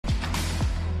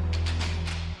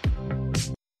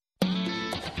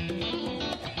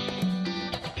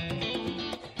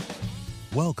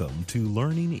Welcome to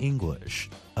Learning English,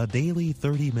 a daily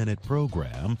 30-minute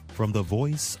program from the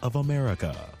Voice of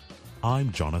America.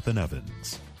 I'm Jonathan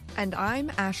Evans. And I'm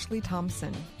Ashley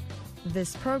Thompson.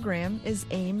 This program is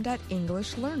aimed at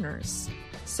English learners,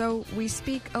 so we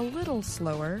speak a little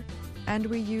slower and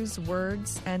we use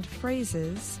words and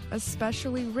phrases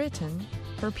especially written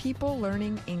for people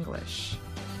learning English.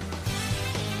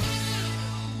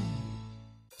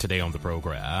 Today on the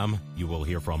program, you will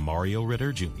hear from Mario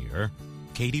Ritter Jr.,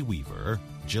 Katie Weaver,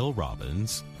 Jill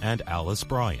Robbins, and Alice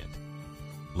Bryant.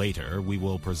 Later, we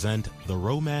will present The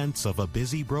Romance of a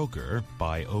Busy Broker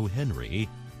by O. Henry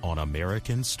on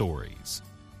American Stories.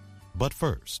 But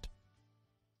first,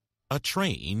 a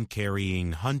train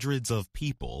carrying hundreds of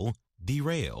people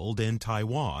derailed in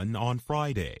Taiwan on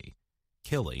Friday,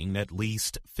 killing at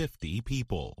least 50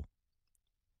 people.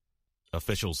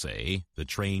 Officials say the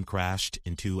train crashed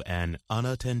into an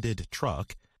unattended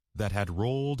truck that had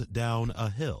rolled down a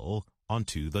hill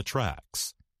onto the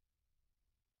tracks.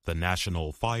 The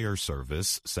National Fire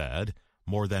Service said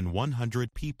more than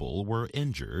 100 people were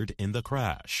injured in the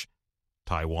crash,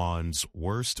 Taiwan's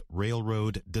worst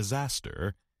railroad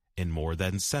disaster in more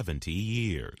than 70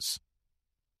 years.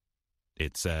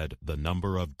 It said the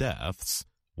number of deaths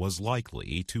was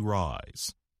likely to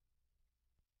rise.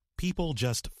 People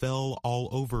just fell all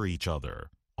over each other,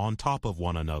 on top of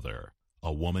one another,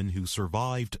 a woman who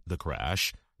survived the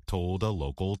crash told a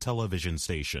local television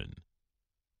station.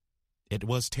 It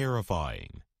was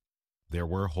terrifying. There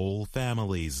were whole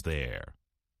families there.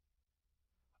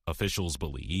 Officials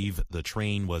believe the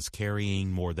train was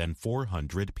carrying more than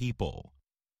 400 people.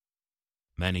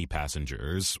 Many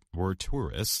passengers were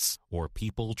tourists or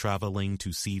people traveling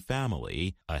to see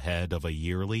family ahead of a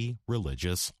yearly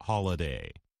religious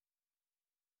holiday.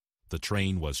 The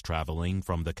train was traveling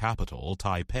from the capital,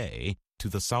 Taipei, to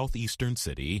the southeastern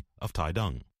city of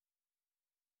Taideng.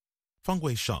 Feng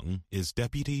Weisheng is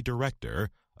deputy director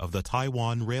of the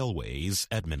Taiwan Railways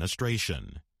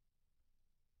Administration.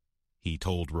 He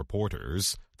told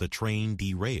reporters the train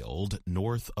derailed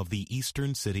north of the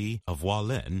eastern city of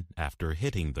Hualien after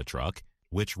hitting the truck,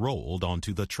 which rolled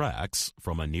onto the tracks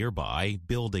from a nearby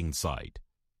building site.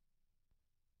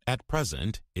 At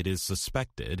present, it is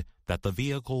suspected that the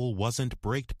vehicle wasn't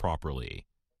braked properly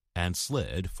and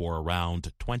slid for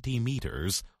around 20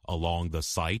 meters along the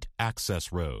site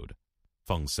access road,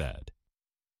 Feng said.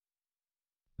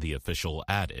 The official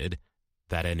added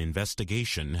that an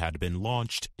investigation had been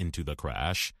launched into the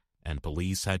crash and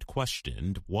police had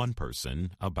questioned one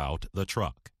person about the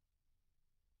truck.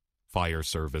 Fire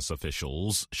service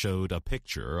officials showed a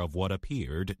picture of what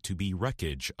appeared to be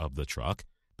wreckage of the truck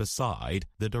beside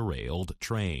the derailed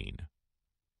train.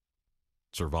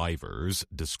 Survivors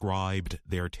described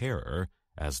their terror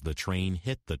as the train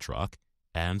hit the truck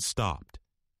and stopped.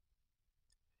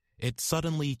 It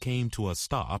suddenly came to a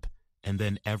stop and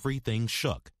then everything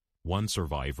shook, one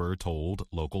survivor told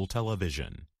local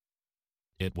television.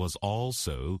 It was all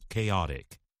so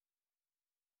chaotic.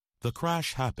 The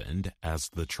crash happened as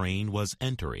the train was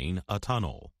entering a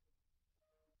tunnel.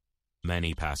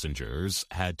 Many passengers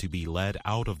had to be led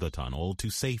out of the tunnel to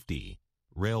safety,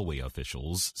 railway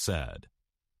officials said.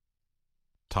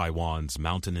 Taiwan's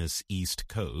mountainous east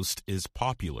coast is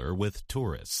popular with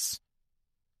tourists.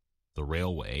 The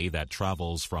railway that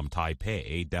travels from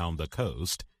Taipei down the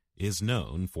coast is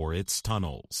known for its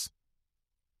tunnels.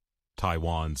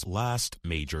 Taiwan's last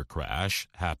major crash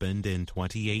happened in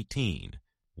 2018,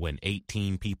 when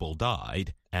 18 people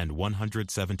died and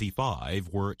 175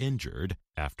 were injured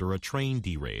after a train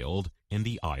derailed in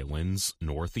the island's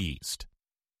northeast.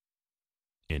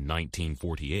 In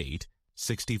 1948,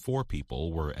 64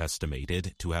 people were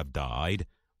estimated to have died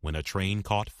when a train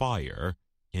caught fire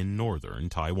in northern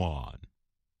Taiwan.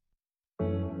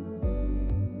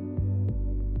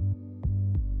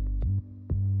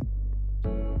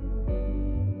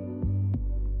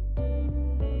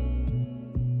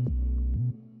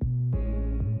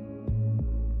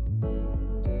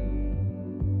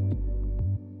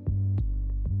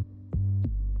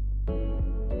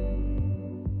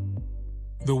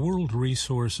 The World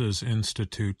Resources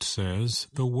Institute says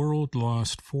the world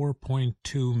lost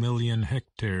 4.2 million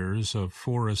hectares of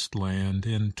forest land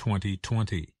in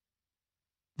 2020.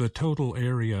 The total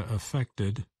area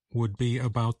affected would be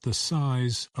about the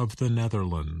size of the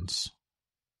Netherlands.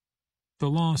 The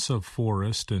loss of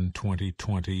forest in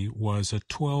 2020 was a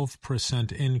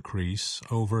 12% increase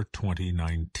over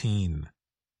 2019.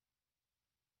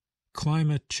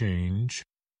 Climate change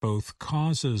both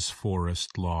causes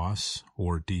forest loss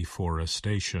or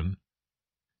deforestation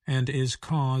and is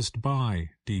caused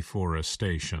by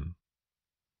deforestation.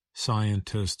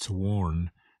 Scientists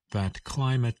warn that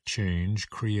climate change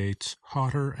creates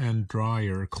hotter and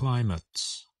drier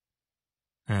climates.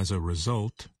 As a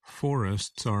result,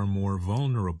 forests are more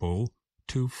vulnerable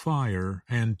to fire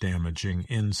and damaging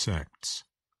insects.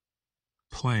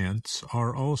 Plants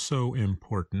are also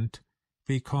important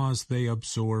because they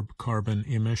absorb carbon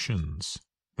emissions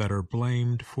that are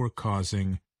blamed for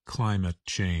causing climate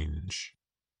change.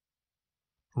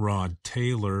 Rod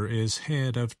Taylor is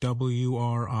head of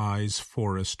WRI's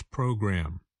forest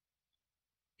program.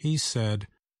 He said,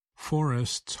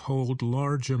 "Forests hold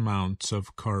large amounts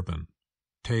of carbon."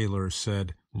 Taylor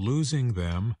said losing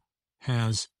them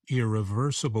has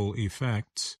irreversible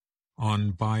effects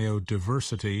on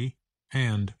biodiversity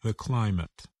and the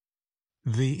climate.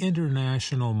 The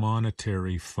International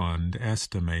Monetary Fund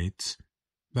estimates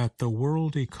that the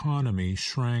world economy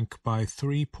shrank by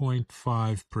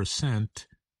 3.5%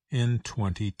 in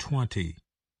 2020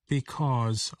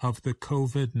 because of the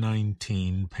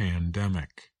COVID-19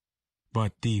 pandemic,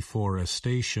 but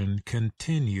deforestation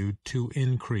continued to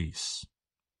increase.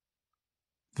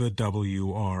 The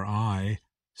WRI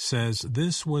says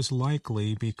this was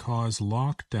likely because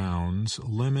lockdowns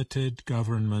limited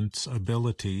governments'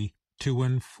 ability to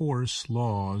enforce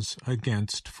laws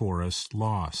against forest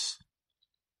loss.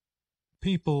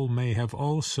 People may have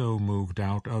also moved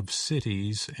out of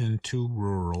cities into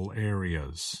rural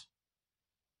areas.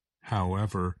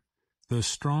 However, the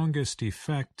strongest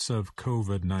effects of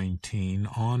COVID-19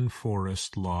 on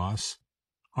forest loss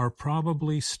are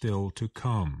probably still to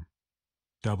come.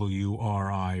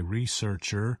 WRI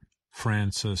researcher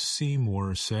Francis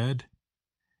Seymour said,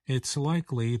 "It's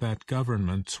likely that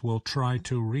governments will try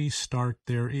to restart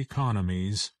their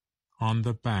economies on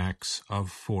the backs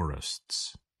of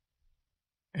forests."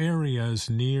 Areas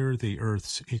near the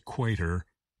Earth's equator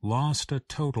lost a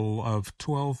total of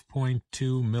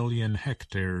 12.2 million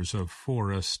hectares of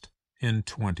forest in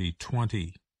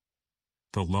 2020.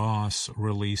 The loss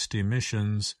released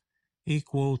emissions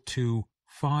equal to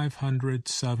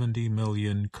 570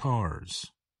 million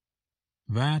cars.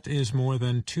 That is more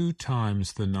than 2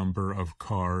 times the number of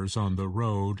cars on the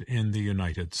road in the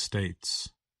United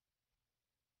States.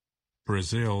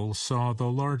 Brazil saw the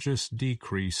largest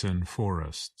decrease in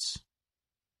forests.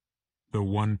 The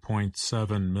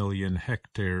 1.7 million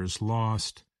hectares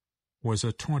lost was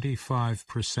a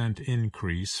 25%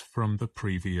 increase from the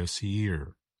previous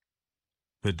year.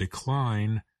 The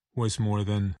decline was more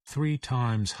than 3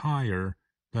 times higher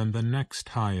than the next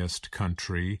highest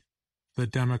country, the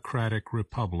Democratic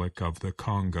Republic of the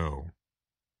Congo.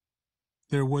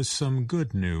 There was some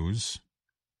good news.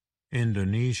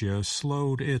 Indonesia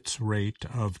slowed its rate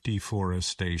of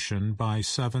deforestation by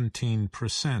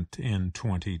 17% in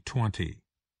 2020.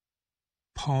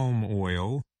 Palm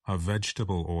oil, a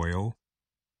vegetable oil,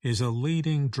 is a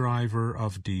leading driver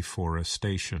of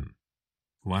deforestation.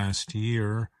 Last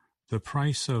year, the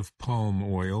price of palm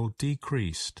oil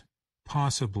decreased,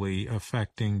 possibly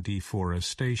affecting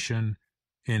deforestation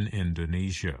in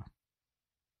Indonesia.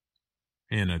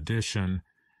 In addition,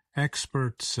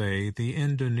 experts say the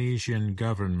Indonesian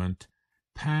government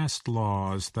passed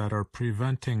laws that are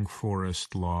preventing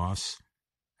forest loss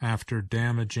after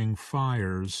damaging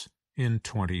fires in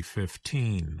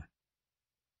 2015.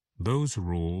 Those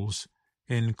rules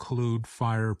include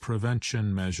fire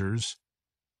prevention measures,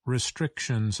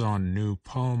 restrictions on new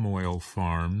palm oil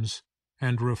farms,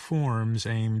 and reforms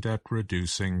aimed at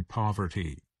reducing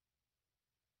poverty.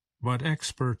 But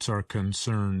experts are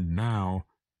concerned now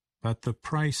that the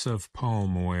price of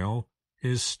palm oil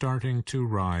is starting to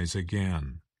rise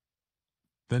again.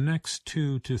 The next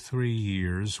 2 to 3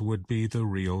 years would be the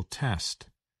real test,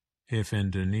 if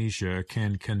Indonesia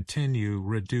can continue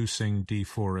reducing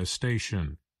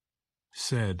deforestation,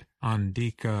 said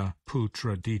Andika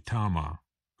Putraditama,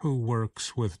 who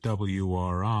works with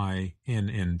WRI in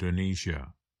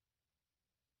Indonesia.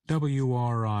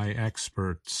 WRI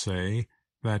experts say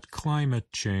that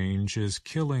climate change is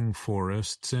killing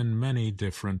forests in many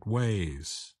different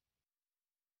ways.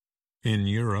 In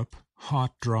Europe,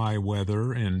 hot, dry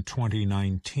weather in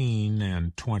 2019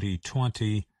 and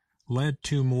 2020 led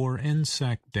to more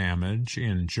insect damage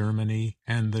in Germany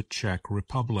and the Czech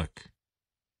Republic.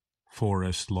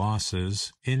 Forest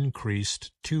losses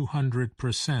increased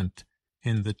 200%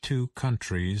 in the 2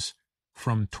 countries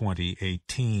from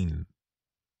 2018.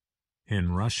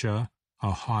 In Russia,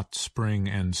 a hot spring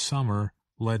and summer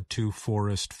led to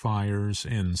forest fires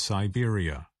in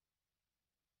Siberia.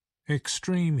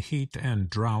 Extreme heat and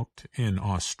drought in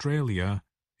Australia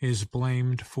is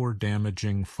blamed for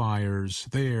damaging fires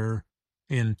there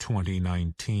in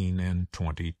 2019 and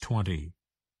 2020.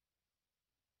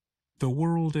 The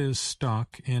world is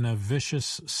stuck in a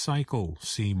vicious cycle,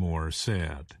 Seymour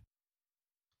said.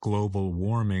 Global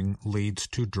warming leads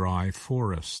to dry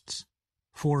forests,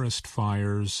 forest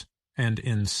fires, and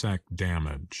insect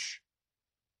damage.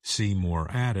 Seymour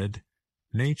added,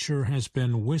 nature has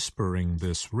been whispering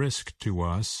this risk to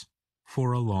us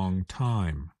for a long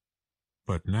time,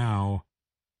 but now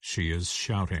she is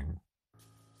shouting.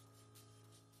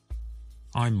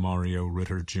 I'm Mario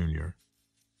Ritter, Jr.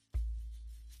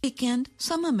 Weekend,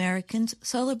 some Americans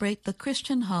celebrate the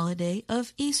Christian holiday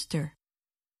of Easter.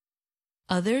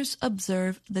 Others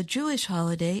observe the Jewish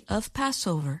holiday of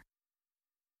Passover.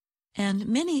 And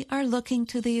many are looking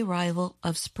to the arrival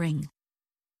of spring.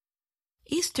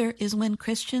 Easter is when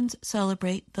Christians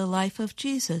celebrate the life of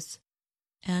Jesus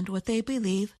and what they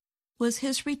believe was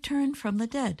his return from the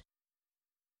dead.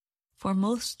 For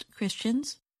most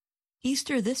Christians,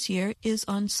 Easter this year is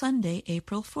on Sunday,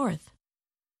 April 4th.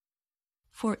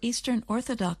 For Eastern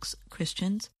Orthodox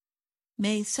Christians,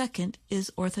 May 2nd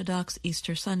is Orthodox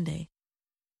Easter Sunday.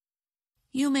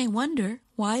 You may wonder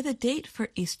why the date for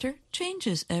Easter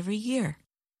changes every year.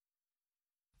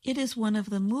 It is one of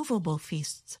the movable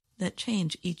feasts that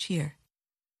change each year.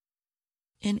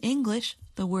 In English,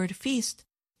 the word feast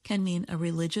can mean a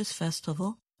religious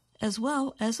festival as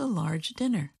well as a large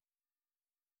dinner.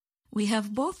 We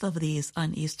have both of these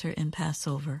on Easter and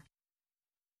Passover.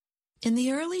 In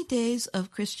the early days of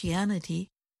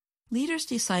Christianity, leaders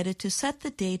decided to set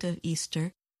the date of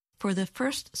Easter for the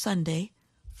first Sunday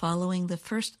following the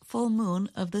first full moon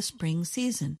of the spring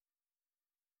season.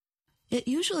 It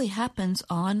usually happens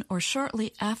on or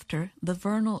shortly after the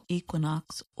vernal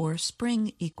equinox or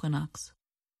spring equinox.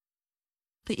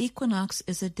 The equinox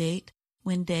is a date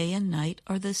when day and night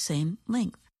are the same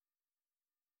length.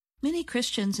 Many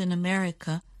Christians in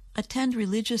America attend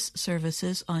religious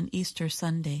services on Easter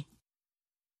Sunday.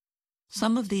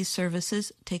 Some of these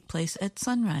services take place at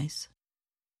sunrise.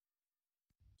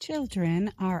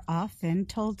 Children are often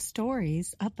told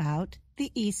stories about the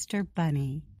Easter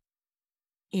Bunny.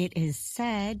 It is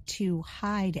said to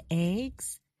hide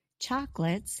eggs,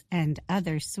 chocolates, and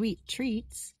other sweet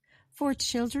treats for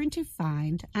children to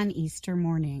find on Easter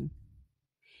morning.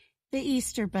 The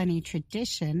Easter Bunny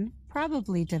tradition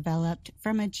probably developed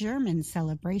from a German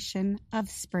celebration of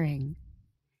spring.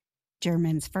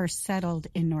 Germans first settled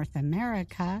in North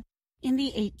America in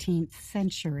the 18th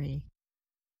century.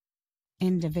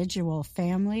 Individual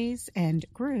families and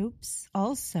groups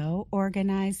also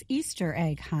organize Easter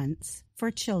egg hunts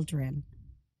for children.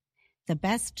 The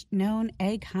best-known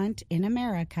egg hunt in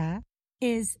America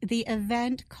is the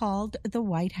event called the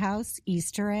White House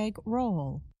Easter Egg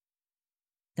Roll.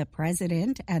 The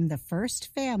president and the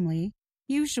first family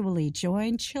usually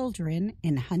join children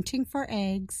in hunting for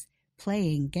eggs,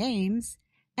 playing games,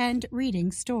 and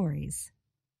reading stories.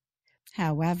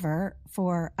 However,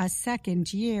 for a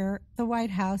second year, the White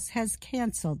House has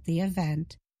canceled the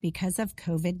event because of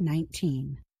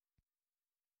COVID-19.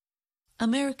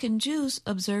 American Jews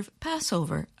observe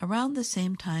Passover around the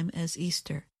same time as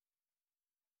Easter.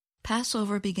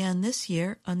 Passover began this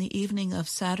year on the evening of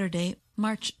Saturday,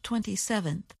 March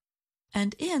 27th,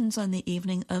 and ends on the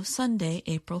evening of Sunday,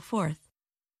 April 4th.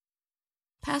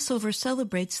 Passover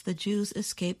celebrates the Jews'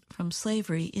 escape from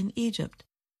slavery in Egypt,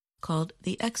 called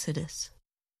the Exodus.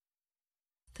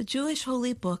 The Jewish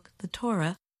holy book, the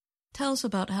Torah, tells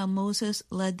about how Moses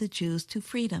led the Jews to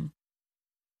freedom.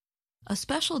 A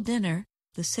special dinner,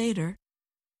 the Seder,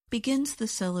 begins the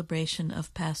celebration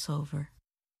of Passover.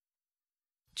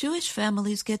 Jewish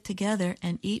families get together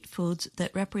and eat foods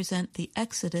that represent the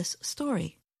Exodus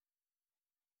story.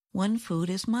 One food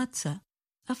is matzah,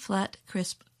 a flat,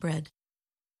 crisp bread.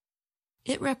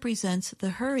 It represents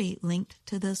the hurry linked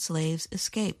to the slaves'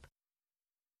 escape.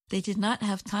 They did not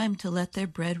have time to let their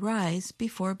bread rise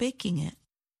before baking it.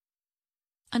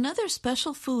 Another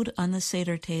special food on the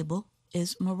Seder table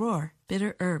is maror,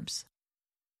 bitter herbs.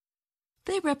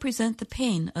 They represent the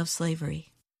pain of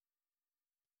slavery.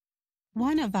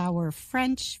 One of our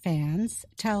French fans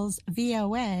tells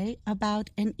VOA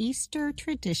about an Easter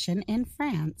tradition in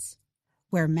France,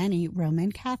 where many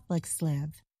Roman Catholics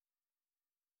live.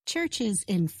 Churches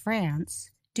in France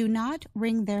do not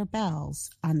ring their bells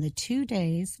on the 2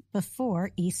 days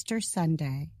before Easter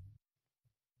Sunday.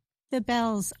 The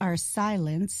bells are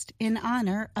silenced in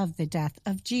honor of the death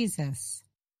of Jesus.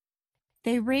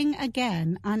 They ring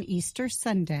again on Easter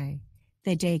Sunday,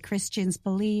 the day Christians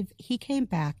believe he came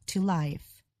back to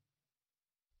life.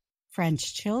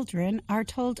 French children are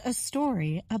told a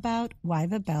story about why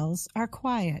the bells are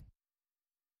quiet.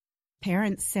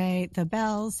 Parents say the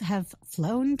bells have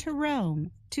flown to Rome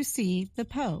to see the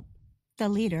Pope, the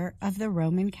leader of the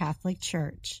Roman Catholic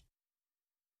Church.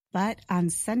 But on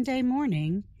Sunday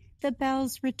morning, the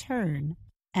bells return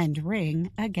and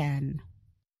ring again.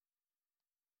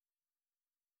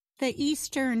 The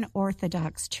Eastern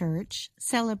Orthodox Church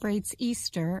celebrates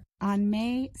Easter on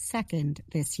May 2nd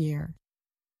this year.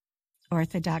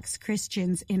 Orthodox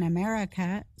Christians in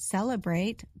America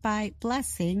celebrate by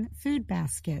blessing food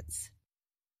baskets.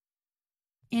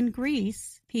 In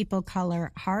Greece, people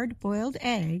color hard-boiled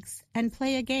eggs and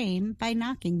play a game by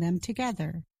knocking them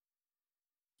together.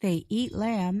 They eat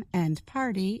lamb and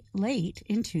party late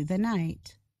into the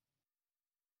night.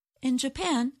 In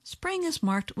Japan, spring is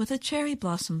marked with a cherry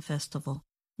blossom festival,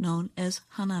 known as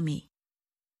Hanami.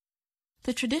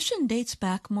 The tradition dates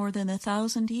back more than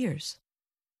 1,000 years.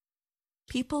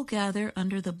 People gather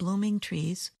under the blooming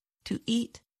trees to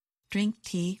eat, drink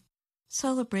tea,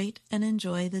 celebrate, and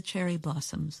enjoy the cherry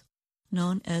blossoms,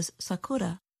 known as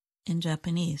sakura in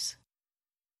Japanese.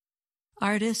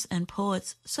 Artists and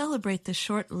poets celebrate the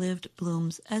short-lived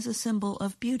blooms as a symbol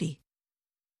of beauty.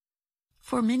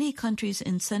 For many countries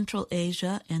in Central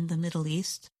Asia and the Middle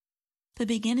East, the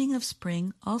beginning of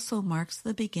spring also marks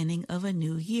the beginning of a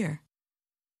new year.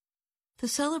 The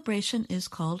celebration is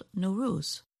called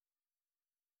Nowruz.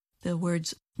 The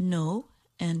words no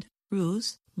and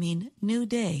ruz mean new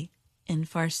day in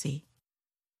Farsi.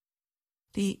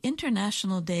 The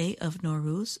International Day of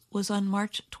Nowruz was on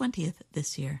March 20th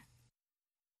this year.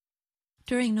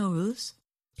 During Nowruz,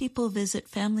 people visit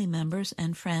family members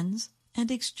and friends and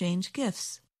exchange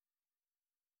gifts.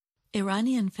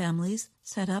 Iranian families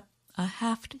set up a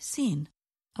haft scene,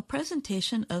 a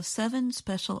presentation of 7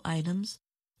 special items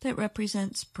that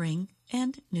represent spring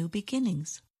and new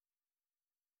beginnings.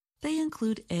 They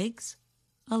include eggs,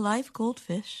 a live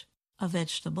goldfish, a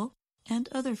vegetable, and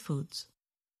other foods.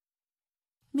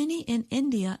 Many in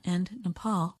India and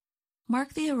Nepal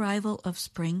mark the arrival of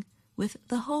spring with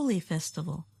the Holi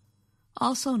festival,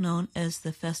 also known as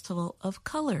the Festival of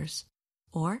Colors,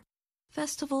 or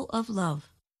Festival of Love.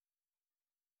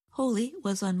 Holi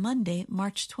was on Monday,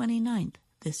 March 29th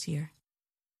this year.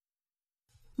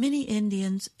 Many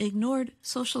Indians ignored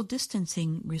social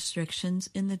distancing restrictions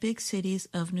in the big cities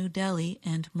of New Delhi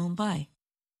and Mumbai.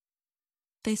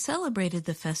 They celebrated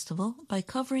the festival by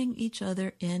covering each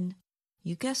other in,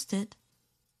 you guessed it,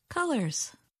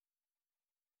 colors.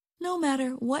 No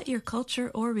matter what your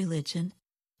culture or religion,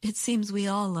 it seems we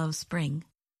all love spring.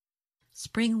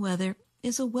 Spring weather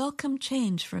is a welcome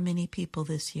change for many people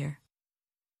this year.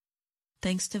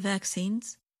 Thanks to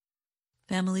vaccines,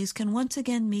 families can once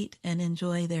again meet and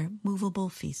enjoy their movable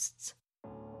feasts.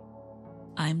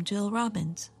 I'm Jill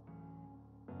Robbins.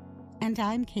 And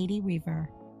I'm Katie Weaver.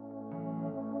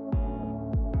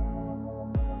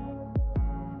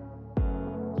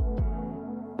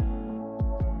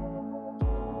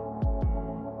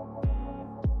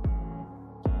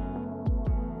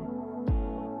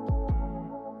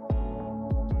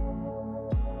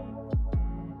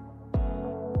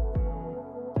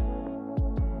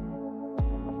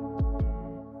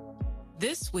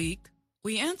 This week,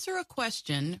 we answer a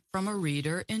question from a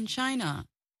reader in China.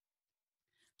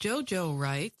 Jojo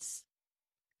writes,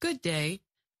 "Good day.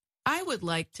 I would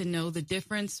like to know the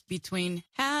difference between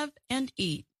have and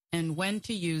eat and when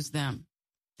to use them.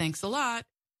 Thanks a lot."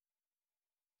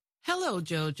 Hello,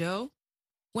 Jojo.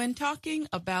 When talking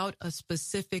about a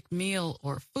specific meal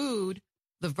or food,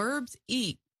 the verbs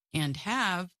eat and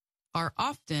have are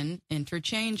often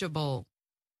interchangeable.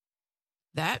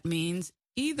 That means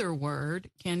either word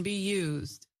can be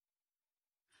used.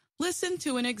 Listen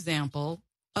to an example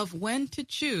of when to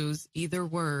choose either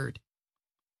word.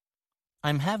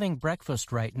 I'm having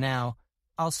breakfast right now.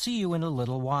 I'll see you in a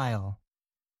little while.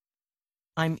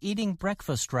 I'm eating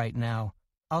breakfast right now.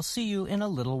 I'll see you in a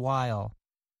little while.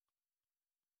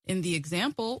 In the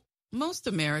example, most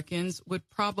Americans would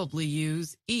probably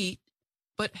use eat,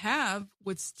 but have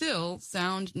would still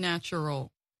sound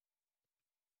natural.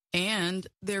 And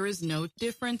there is no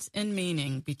difference in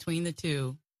meaning between the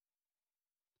two.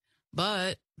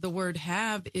 But the word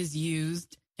have is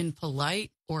used in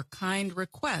polite or kind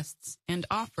requests and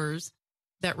offers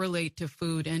that relate to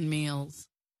food and meals.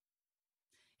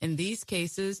 In these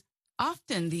cases,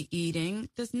 often the eating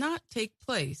does not take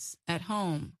place at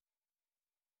home.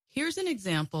 Here's an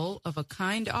example of a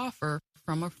kind offer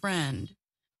from a friend.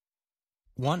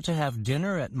 Want to have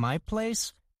dinner at my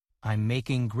place? I'm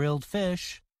making grilled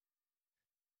fish.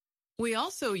 We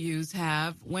also use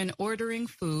have when ordering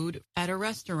food at a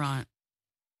restaurant.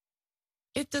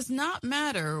 It does not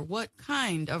matter what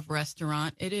kind of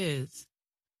restaurant it is.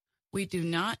 We do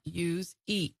not use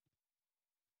eat.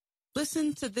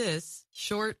 Listen to this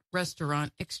short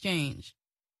restaurant exchange.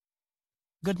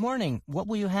 Good morning. What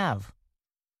will you have?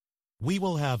 We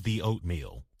will have the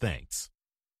oatmeal, thanks.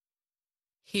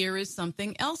 Here is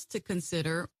something else to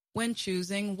consider when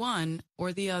choosing one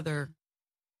or the other.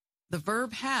 The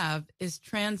verb have is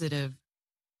transitive.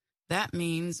 That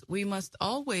means we must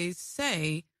always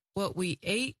say what we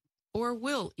ate or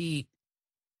will eat.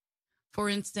 For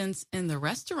instance, in the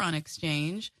restaurant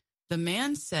exchange, the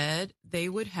man said they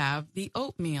would have the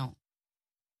oatmeal.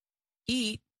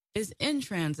 Eat is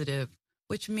intransitive,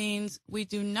 which means we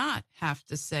do not have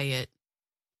to say it.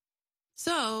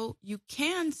 So you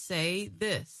can say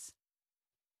this.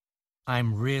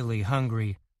 I'm really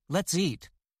hungry. Let's eat.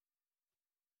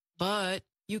 But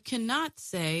you cannot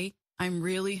say, I'm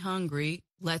really hungry.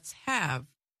 Let's have.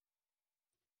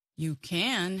 You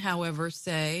can, however,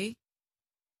 say,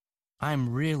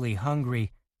 I'm really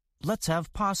hungry. Let's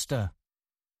have pasta.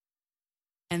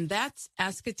 And that's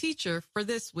Ask a Teacher for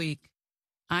this week.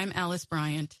 I'm Alice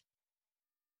Bryant.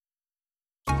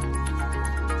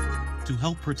 To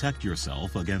help protect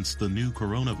yourself against the new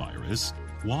coronavirus,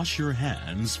 wash your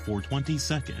hands for 20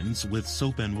 seconds with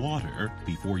soap and water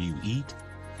before you eat,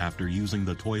 after using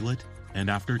the toilet, and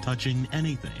after touching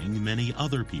anything many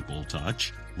other people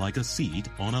touch, like a seat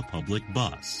on a public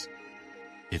bus.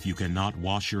 If you cannot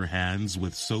wash your hands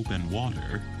with soap and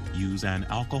water, use an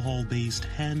alcohol-based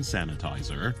hand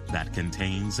sanitizer that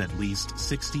contains at least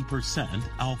 60%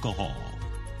 alcohol.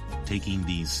 Taking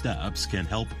these steps can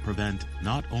help prevent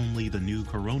not only the new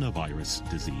coronavirus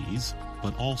disease,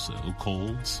 but also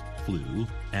colds, flu,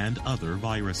 and other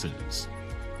viruses.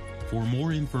 For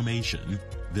more information,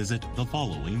 visit the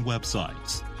following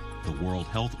websites: the World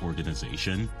Health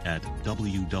Organization at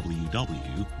www.who.int,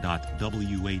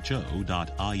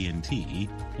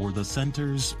 or the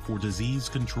Centers for Disease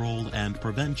Control and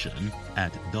Prevention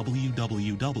at www.cdc.gov.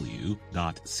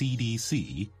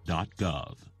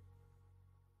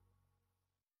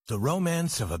 The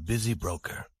Romance of a Busy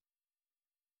Broker.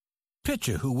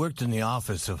 Pitcher, who worked in the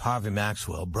office of Harvey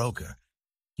Maxwell, broker,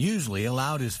 usually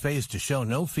allowed his face to show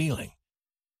no feeling.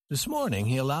 This morning,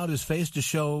 he allowed his face to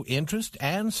show interest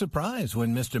and surprise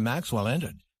when Mr. Maxwell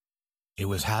entered. It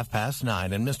was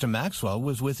 9:30, and Mr. Maxwell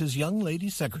was with his young lady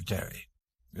secretary.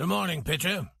 "Good morning,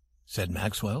 Pitcher," said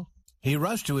Maxwell. He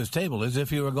rushed to his table as if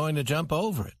he were going to jump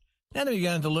over it. Then he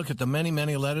began to look at the many,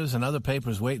 many letters and other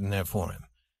papers waiting there for him.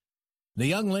 The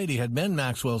young lady had been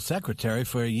Maxwell's secretary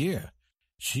for a year.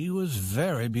 She was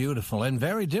very beautiful and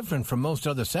very different from most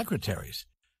other secretaries.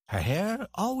 Her hair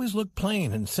always looked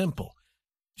plain and simple.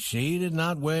 She did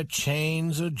not wear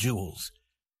chains or jewels.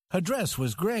 Her dress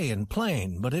was gray and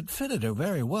plain, but it fitted her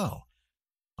very well.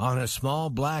 On her small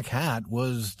black hat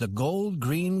was the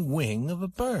gold-green wing of a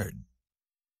bird.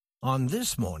 On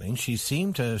this morning she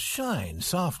seemed to shine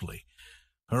softly.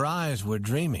 Her eyes were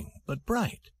dreaming, but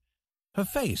bright. Her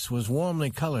face was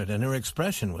warmly colored, and her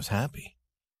expression was happy.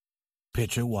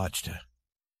 Pitcher watched her.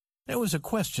 There was a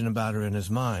question about her in his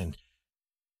mind.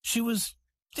 She was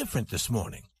different this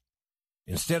morning.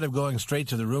 Instead of going straight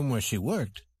to the room where she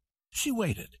worked, she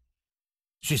waited.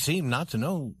 She seemed not to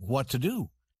know what to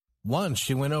do. Once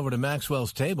she went over to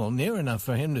Maxwell's table, near enough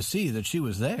for him to see that she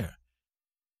was there.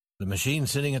 The machine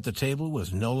sitting at the table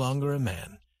was no longer a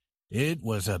man. It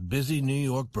was a busy New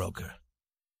York broker.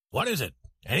 "What is it?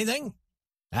 Anything?"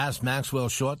 asked Maxwell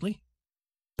shortly.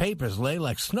 Papers lay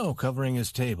like snow covering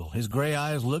his table. His gray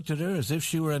eyes looked at her as if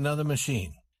she were another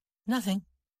machine. "Nothing,"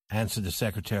 answered the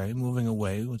secretary, moving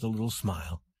away with a little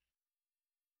smile.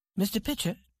 "Mr.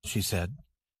 Pitcher," she said,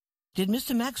 "did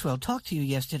Mr. Maxwell talk to you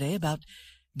yesterday about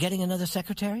getting another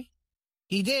secretary?"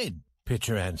 "He did,"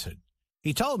 Pitcher answered.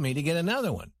 "He told me to get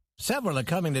another one. Several are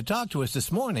coming to talk to us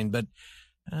this morning, but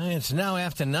it's now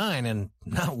after 9, and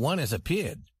not one has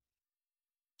appeared."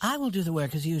 "I will do the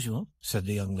work as usual," said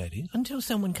the young lady, "until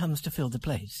someone comes to fill the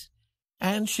place."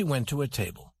 And she went to her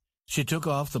table. She took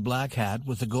off the black hat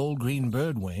with the gold-green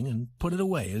bird wing and put it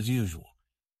away as usual.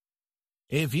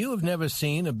 If you have never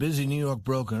seen a busy New York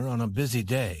broker on a busy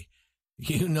day,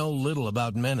 you know little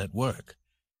about men at work.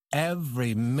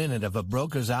 Every minute of a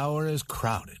broker's hour is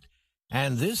crowded,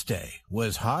 and this day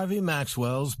was Harvey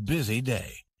Maxwell's busy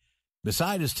day.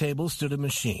 Beside his table stood a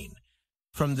machine.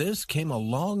 From this came a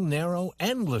long, narrow,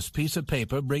 endless piece of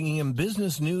paper bringing him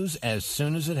business news as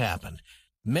soon as it happened.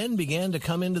 Men began to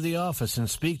come into the office and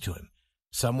speak to him.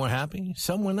 Some were happy,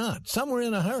 some were not. Some were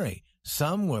in a hurry,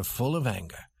 some were full of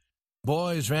anger.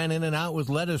 Boys ran in and out with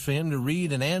letters for him to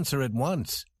read and answer at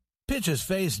once. Pitcher's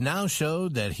face now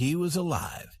showed that he was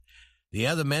alive. The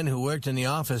other men who worked in the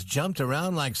office jumped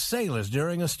around like sailors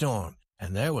during a storm.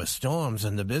 And there were storms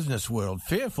in the business world,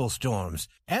 fearful storms.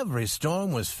 Every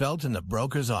storm was felt in the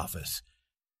broker's office.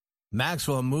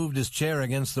 Maxwell moved his chair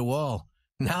against the wall.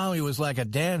 Now he was like a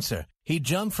dancer. He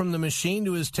jumped from the machine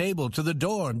to his table, to the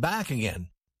door, and back again.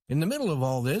 In the middle of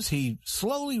all this, he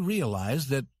slowly realized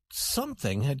that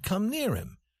something had come near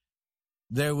him.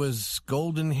 There was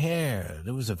golden hair.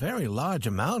 There was a very large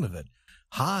amount of it,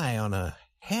 high on a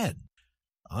head.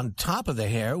 On top of the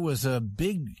hair was a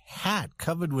big hat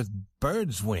covered with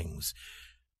birds' wings.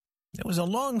 There was a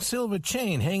long silver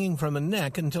chain hanging from a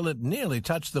neck until it nearly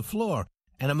touched the floor,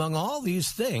 and among all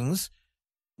these things,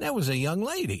 there was a young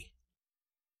lady.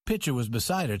 Pitcher was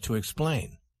beside her to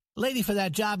explain. "Lady for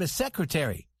that job is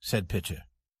secretary," said Pitcher.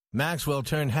 Maxwell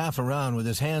turned half around with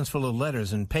his hands full of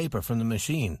letters and paper from the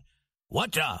machine.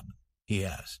 "What job?" he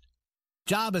asked.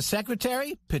 "Job as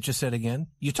secretary?" Pitcher said again.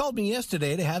 "You told me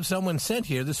yesterday to have someone sent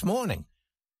here this morning."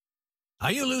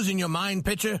 "Are you losing your mind,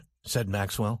 Pitcher?" said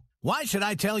Maxwell. "Why should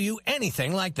I tell you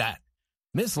anything like that?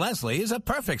 Miss Leslie is a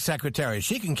perfect secretary.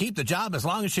 She can keep the job as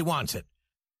long as she wants it."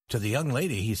 To the young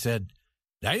lady, he said,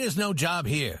 "There is no job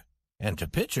here." And to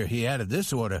Pitcher, he added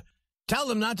this order: "Tell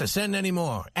them not to send any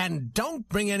more, and don't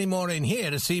bring any more in here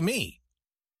to see me."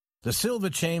 The silver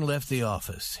chain left the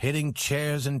office, hitting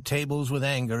chairs and tables with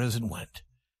anger as it went.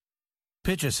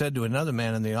 Pitcher said to another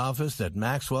man in the office that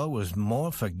Maxwell was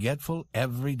more forgetful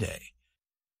every day.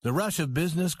 The rush of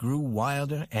business grew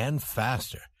wilder and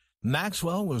faster.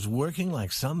 Maxwell was working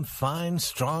like some fine,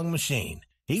 strong machine.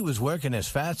 He was working as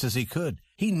fast as he could.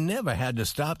 He never had to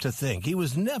stop to think. He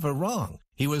was never wrong.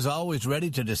 He was always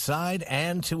ready to decide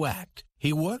and to act.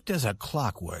 He worked as a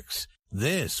clock works.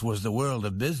 This was the world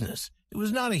of business. It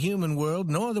was not a human world,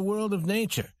 nor the world of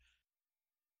nature.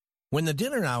 When the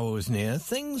dinner hour was near,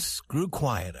 things grew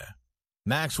quieter.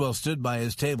 Maxwell stood by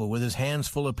his table with his hands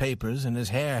full of papers and his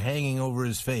hair hanging over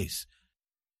his face.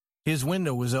 His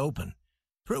window was open,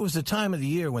 for it was the time of the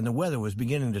year when the weather was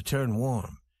beginning to turn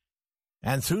warm.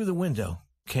 And through the window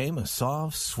came a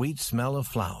soft, sweet smell of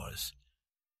flowers.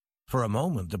 For a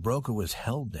moment the broker was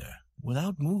held there,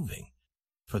 without moving,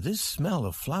 for this smell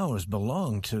of flowers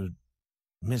belonged to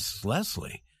Miss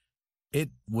Leslie.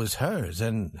 It was hers,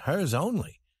 and hers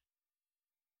only.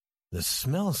 The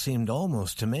smell seemed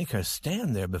almost to make her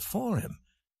stand there before him.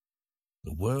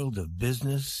 The world of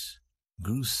business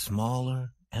grew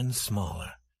smaller and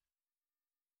smaller,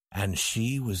 and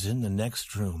she was in the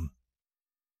next room,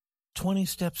 20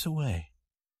 steps away.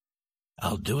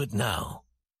 "I'll do it now,"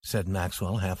 said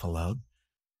Maxwell half aloud.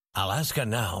 "I'll ask her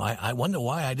now. I wonder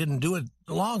why I didn't do it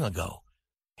long ago."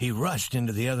 He rushed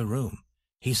into the other room.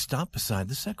 He stopped beside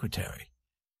the secretary.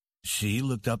 She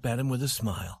looked up at him with a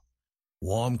smile.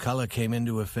 Warm color came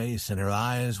into her face, and her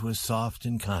eyes were soft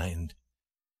and kind.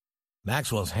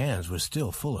 Maxwell's hands were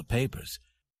still full of papers.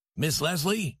 "Miss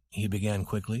Leslie," he began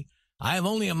quickly, "I have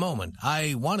only a moment.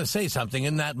 I want to say something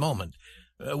in that moment.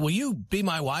 Will you be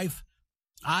my wife?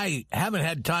 I haven't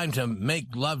had time to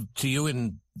make love to you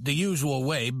in the usual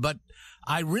way, but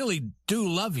I really do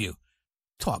love you.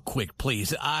 Talk quick,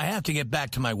 please. I have to get back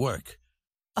to my work."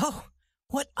 "Oh,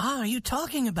 what are you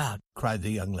talking about?" cried the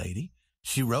young lady.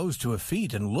 She rose to her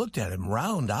feet and looked at him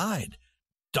round-eyed.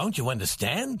 "Don't you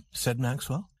understand?" said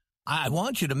Maxwell. "I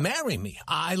want you to marry me.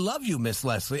 I love you, Miss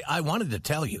Leslie. I wanted to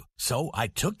tell you. So I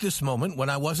took this moment when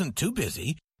I wasn't too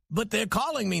busy. But they're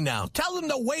calling me now. Tell them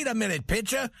to wait a minute,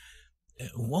 Pitcher.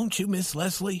 Won't you, Miss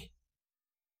Leslie?"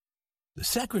 The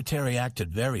secretary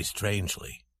acted very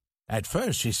strangely. At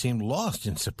first she seemed lost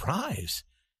in surprise.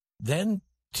 Then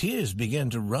tears began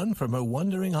to run from her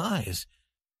wondering eyes,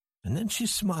 and then she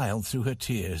smiled through her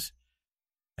tears,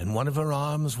 and one of her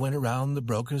arms went around the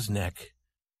broker's neck.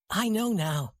 "I know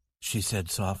now," she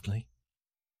said softly.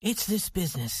 "It's this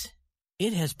business.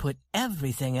 It has put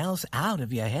everything else out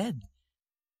of your head.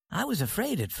 I was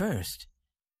afraid at first.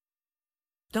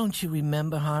 Don't you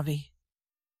remember, Harvey?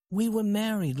 We were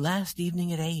married last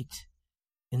evening at 8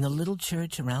 in the little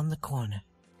church around the corner."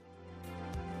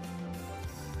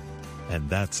 And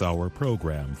that's our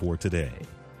program for today.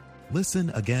 Listen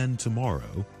again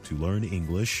tomorrow to learn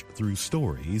English through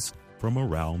stories from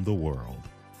around the world.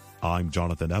 I'm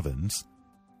Jonathan Evans.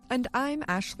 And I'm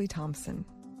Ashley Thompson.